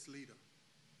of this leader.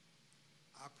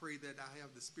 I pray that I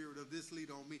have the spirit of this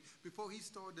leader on me before he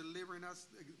started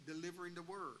delivering the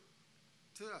word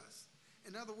to us.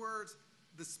 In other words,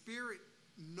 the Spirit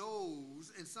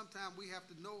knows, and sometimes we have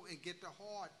to know and get the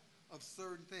heart of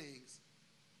certain things.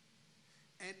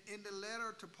 And in the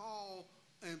letter to Paul,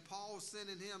 and Paul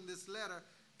sending him this letter,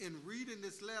 in reading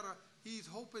this letter, he's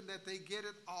hoping that they get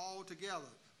it all together.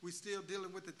 We're still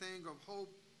dealing with the thing of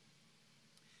hope.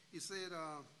 He said,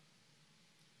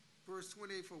 verse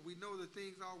 28, for we know the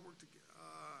things all work together.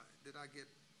 Did I get?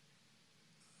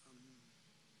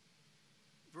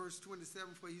 Verse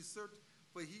 27, for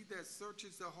he that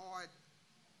searches the heart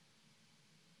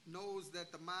knows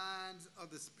that the minds of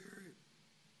the Spirit,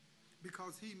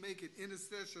 because he maketh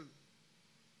intercession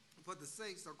for the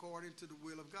saints according to the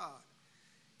will of God.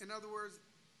 In other words,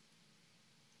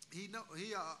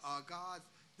 God's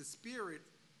the Spirit,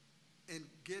 and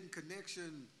getting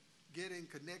connected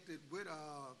with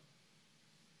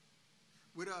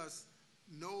us,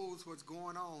 knows what's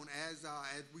going on as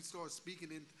we start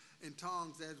speaking in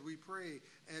tongues, as we pray,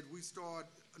 as we start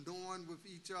knowing with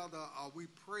each other. We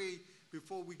pray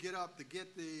before we get up to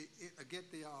get the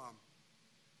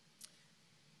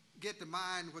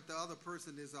mind what the other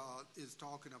person is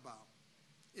talking about.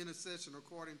 Intercession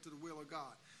according to the will of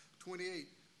God. 28.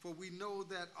 For we know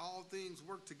that all things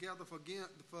work together for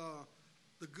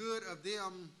the good of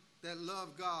them that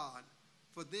love God,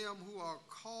 for them who are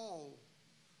called.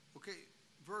 Okay,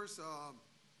 verse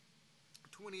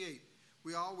 28.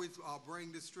 We always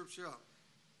bring this scripture up.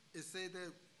 It says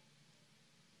that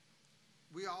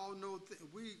we all know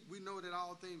we know that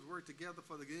all things work together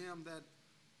for them that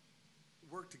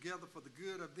work together for the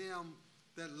good of them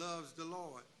that loves the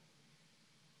Lord.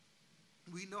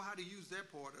 We know how to use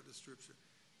that part of the scripture.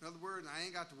 In other words, I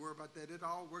ain't got to worry about that. It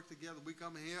all works together. We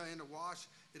come here in the wash.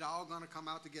 It all going to come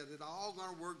out together. It all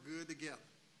going to work good together.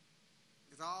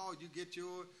 It's all, you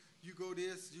go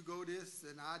this,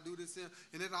 and I do this,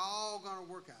 and it all going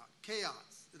to work out.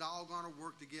 Chaos. It all going to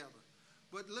work together.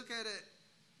 But look at it,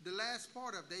 the last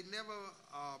part of it. They never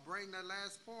bring that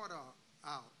last part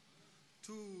out.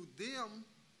 To them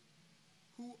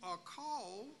who are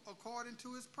called according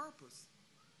to his purpose.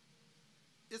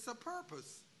 It's a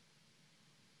purpose.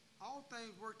 All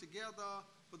things work together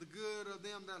for the good of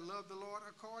them that love the Lord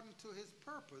according to his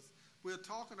purpose. We're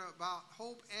talking about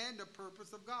hope and the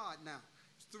purpose of God now.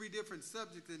 There's three different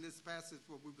subjects in this passage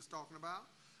what we was talking about.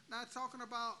 Now talking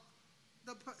about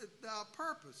the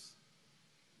purpose.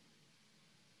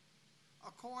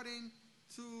 According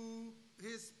to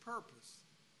his purpose.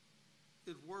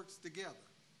 It works together.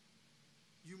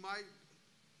 You might,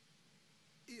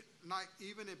 like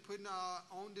even in putting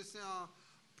on this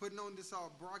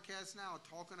broadcast now,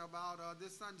 talking about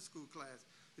this Sunday school class.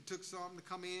 It took some to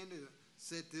come in to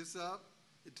set this up.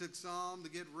 It took some to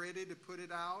get ready to put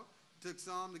it out. It took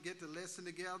some to get the lesson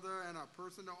together and a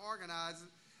person to organize it.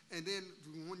 And then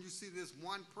when you see this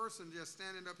one person just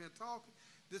standing up here talking,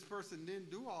 this person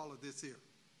didn't do all of this here.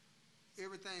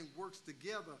 Everything works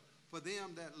together for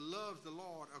them that loves the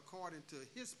Lord according to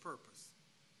his purpose.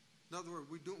 In other words,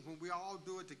 when we all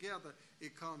do it together,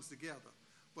 it comes together.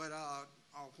 But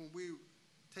when we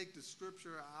take the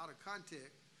scripture out of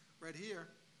context, right here,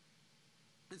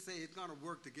 and say it's going to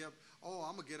work together. Oh,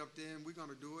 I'm going to get up there and we're going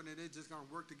to do it, and it's just going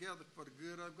to work together for the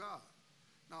good of God.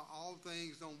 Now, all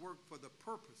things don't work for the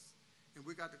purpose, and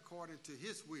we got according to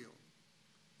his will.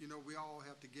 You know, we all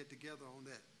have to get together on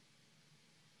that.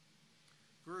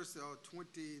 Verse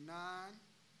 29.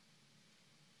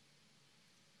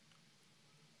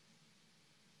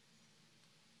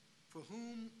 For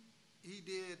whom he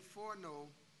did foreknow,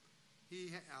 he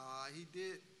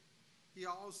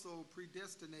also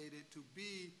predestinated to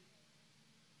be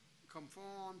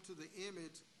conformed to the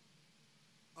image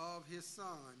of his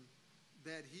Son,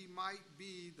 that he might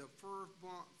be the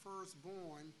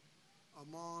firstborn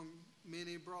among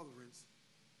many brethren.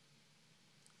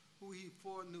 Who he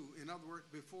foreknew. In other words,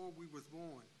 before we was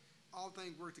born. All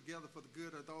things work together for the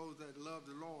good of those that love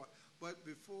the Lord. But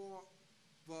for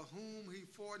whom he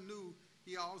foreknew,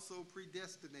 he also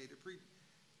predestinated.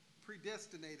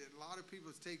 Predestinated. A lot of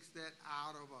people takes that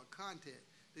out of context.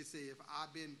 They say, if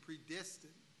I've been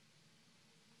predestined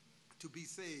to be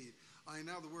saved. In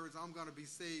other words, I'm going to be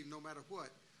saved no matter what.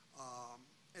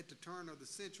 At the turn of the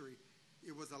century,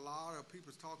 it was a lot of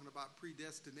people talking about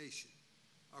predestination.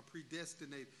 Or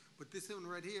predestinated. But this one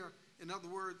right here, in other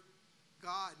words,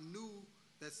 God knew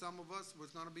that some of us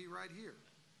was going to be right here.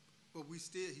 But he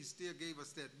still gave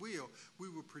us that will. We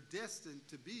were predestined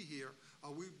to be here,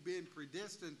 or we've been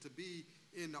predestined to be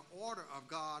in the order of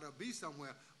God or be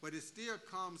somewhere, but it still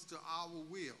comes to our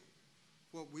will,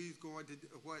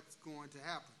 what's going to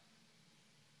happen.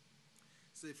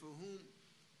 Say, for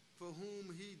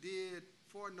whom he did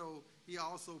foreknow, he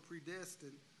also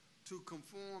predestined to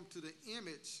conform to the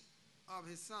image of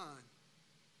his Son.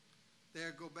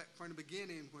 There, go back from the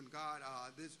beginning when God,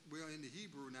 we're in the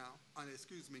Hebrew now,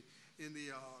 in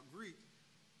the Greek,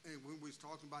 and when we was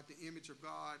talking about the image of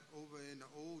God over in the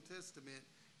Old Testament,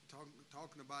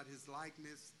 talking about his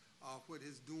likeness, what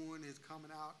he's doing, his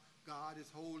coming out. God is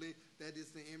holy. That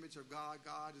is the image of God.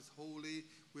 God is holy.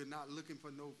 We're not looking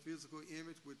for no physical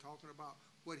image. We're talking about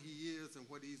what he is and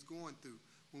what he's going through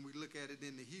when we look at it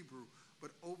in the Hebrew.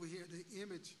 But over here, the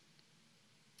image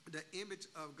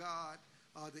of God,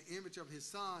 the image of his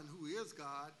Son, who is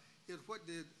God, is what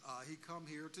did he come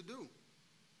here to do.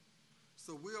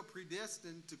 So we are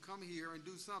predestined to come here and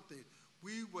do something.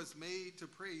 We was made to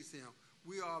praise him.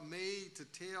 We are made to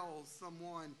tell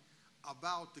someone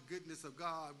about the goodness of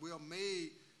God. We are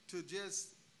made to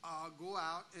just go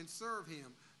out and serve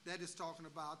him. That is talking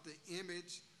about the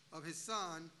image of his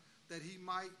son, that we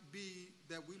might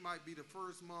be the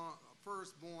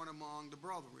firstborn among the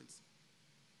brethren.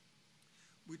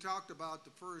 We talked about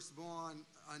the firstborn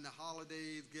on the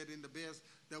holidays, getting the best,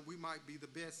 that we might be the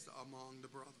best among the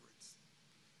brethren.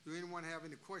 Do anyone have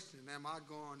any questions? Am I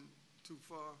going too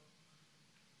far?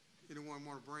 Anyone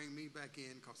want to bring me back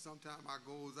in? Because sometimes I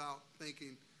goes out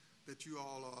thinking that you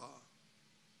all are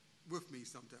with me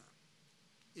sometime.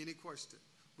 Any question?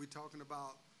 We're talking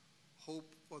about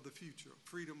hope for the future,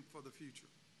 freedom for the future.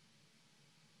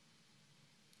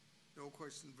 No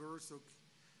question. Verse,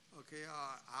 okay,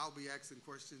 I'll be asking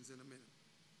questions in a minute.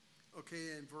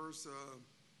 Okay, in verse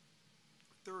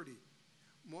 30.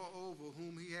 Moreover,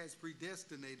 whom he has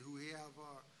predestinated,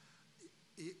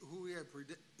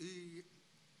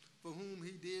 for whom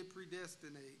he did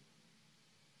predestinate,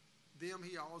 them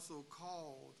he also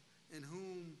called, and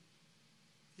whom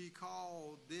he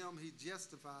called, them he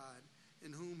justified,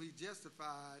 and whom he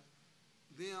justified,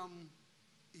 them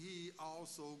he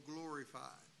also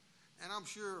glorified. And I'm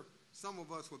sure some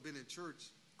of us who have been in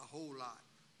church a whole lot,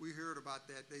 we heard about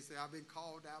that. They say, I've been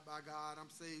called out by God,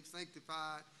 I'm saved,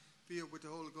 sanctified, filled with the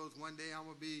Holy Ghost. One day I'm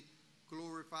going to be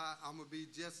glorified, I'm going to be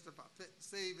justified,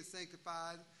 saved and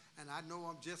sanctified, and I know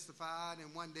I'm justified,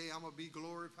 and one day I'm going to be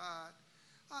glorified.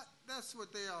 That's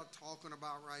what they are talking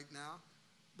about right now.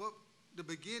 But the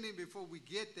beginning, before we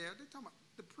get there, they're talking about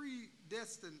the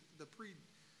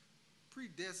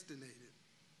predestinated,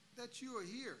 that you are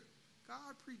here.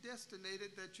 God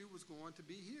predestinated that you was going to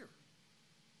be here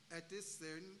at this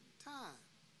certain time.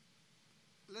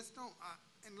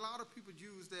 And a lot of people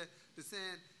use that to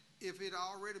saying, if it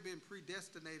already been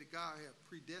predestinated, God had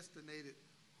predestinated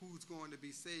who's going to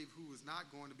be saved, who is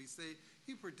not going to be saved.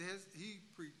 He predestined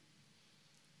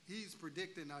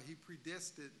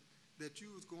that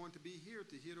you was going to be here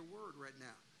to hear the word right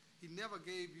now. He never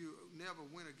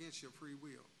went against your free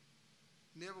will.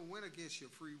 Never went against your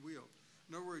free will.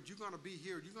 In other words, you're going to be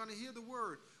here. You're going to hear the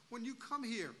word. When you come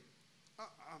here,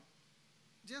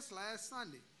 just last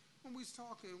Sunday, when we was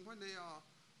talking, when the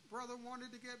brother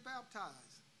wanted to get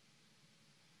baptized,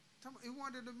 he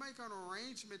wanted to make an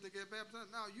arrangement to get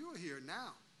baptized. Now, you're here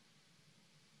now.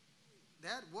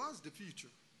 That was the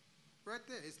future. Right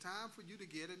there. It's time for you to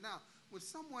get it now. When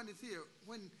someone is here,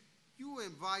 when you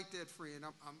invite that friend,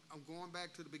 I'm going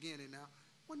back to the beginning now.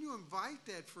 When you invite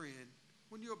that friend,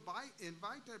 when you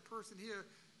invite that person here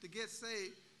to get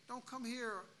saved, don't come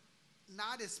here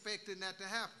not expecting that to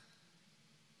happen.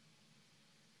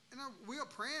 And we are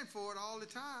praying for it all the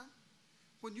time.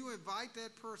 When you invite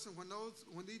that person,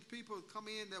 when these people come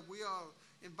in that we are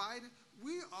inviting,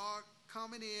 we are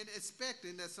coming in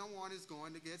expecting that someone is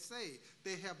going to get saved.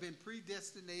 They have been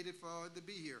predestinated to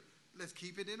be here. Let's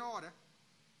keep it in order.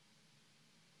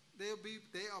 They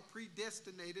are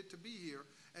predestinated to be here,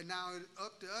 and now it's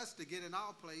up to us to get in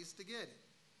our place to get it.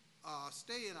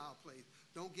 Stay in our place.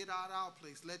 Don't get out of our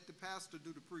place. Let the pastor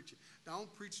do the preaching.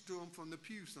 Don't preach to them from the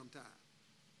pew sometime.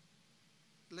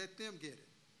 Let them get it.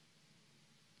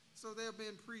 So they've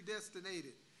been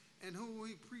predestinated. And who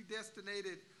he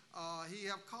predestinated, he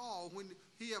have called when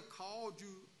he have called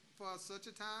you for such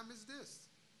a time as this.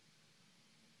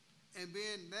 And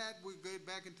then that we go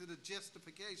back into the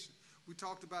justification. We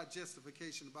talked about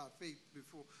justification, about faith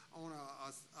before, on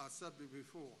a subject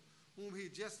before. Whom he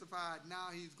justified, now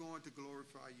he's going to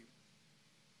glorify you.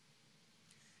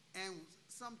 And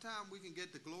sometimes we can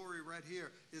get the glory right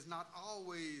here. It's not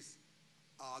always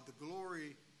the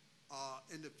glory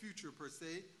in the future per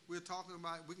se. We're talking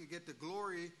about we can get the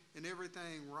glory in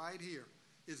everything right here.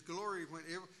 It's glory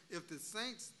if the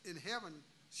saints in heaven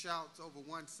shouts over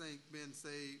one saint being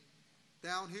saved,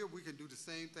 down here we can do the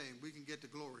same thing. We can get the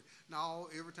glory. Now,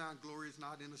 every time glory is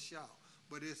not in a shout,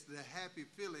 but it's the happy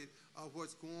feeling of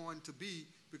what's going to be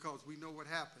because we know what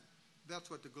happened. That's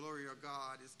what the glory of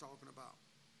God is talking about.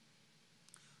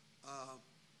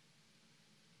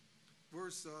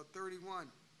 Verse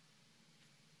 31.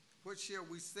 What shall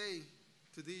we say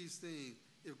to these things?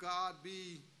 If God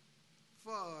be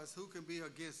for us, who can be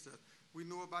against us? We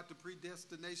know about the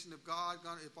predestination of God,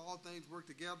 if all things work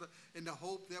together in the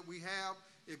hope that we have.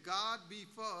 If God be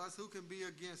for us, who can be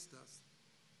against us?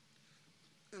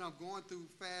 And I'm going through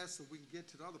fast so we can get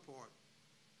to the other part.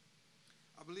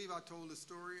 I believe I told the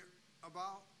story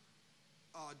about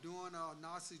during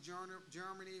Nazi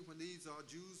Germany when these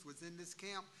Jews was in this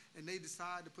camp and they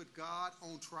decided to put God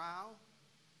on trial.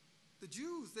 The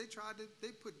Jews, they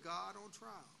put God on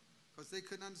trial because they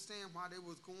couldn't understand why they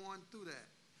was going through that.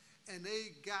 and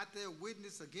they got their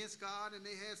witness against God, and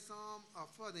they had some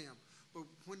for them. But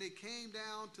when they came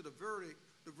down to the verdict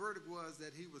was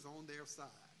that he was on their side.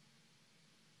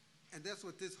 And that's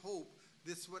what this hope,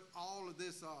 this is what all of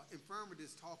this infirmity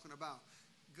is talking about.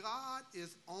 God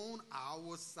is on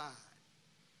our side.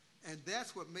 And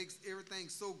that's what makes everything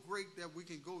so great that we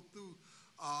can go through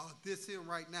this here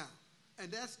right now.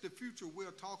 And that's the future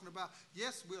we're talking about.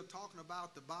 Yes, we're talking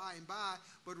about the by and by,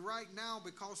 but right now,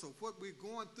 because of what we're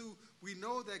going through, we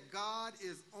know that God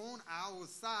is on our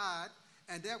side,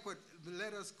 and that would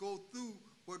let us go through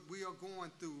what we are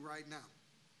going through right now.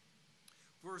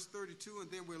 Verse 32, and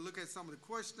then we'll look at some of the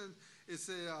questions. It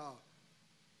says,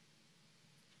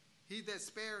 he that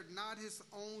spared not his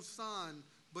own son,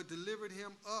 but delivered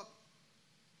him up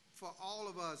for all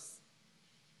of us,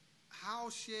 how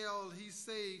shall he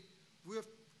say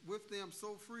with them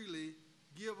so freely,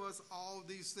 give us all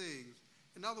these things?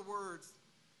 In other words,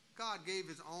 God gave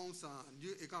his own son.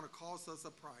 It's going to cost us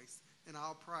a price, and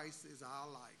our price is our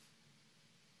life.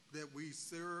 That we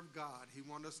serve God. He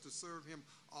wants us to serve him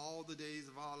all the days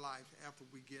of our life after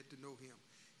we get to know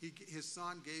him. His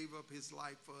son gave up his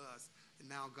life for us, and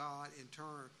now God in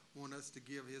turn wants us to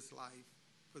give his life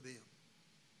for them.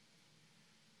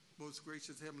 Most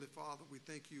gracious Heavenly Father, we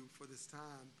thank you for this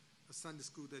time of Sunday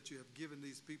school that you have given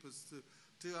these people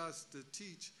to us to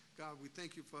teach. God, we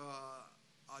thank you for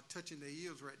touching their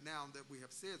ears right now, that we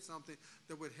have said something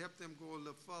that would help them go a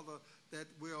little further, that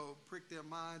will prick their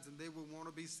minds, and they will want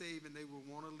to be saved, and they will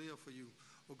want to live for you.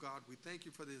 Oh God, we thank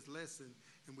you for this lesson,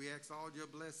 and we ask all your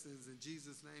blessings. In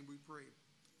Jesus' name we pray.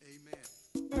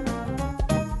 Amen.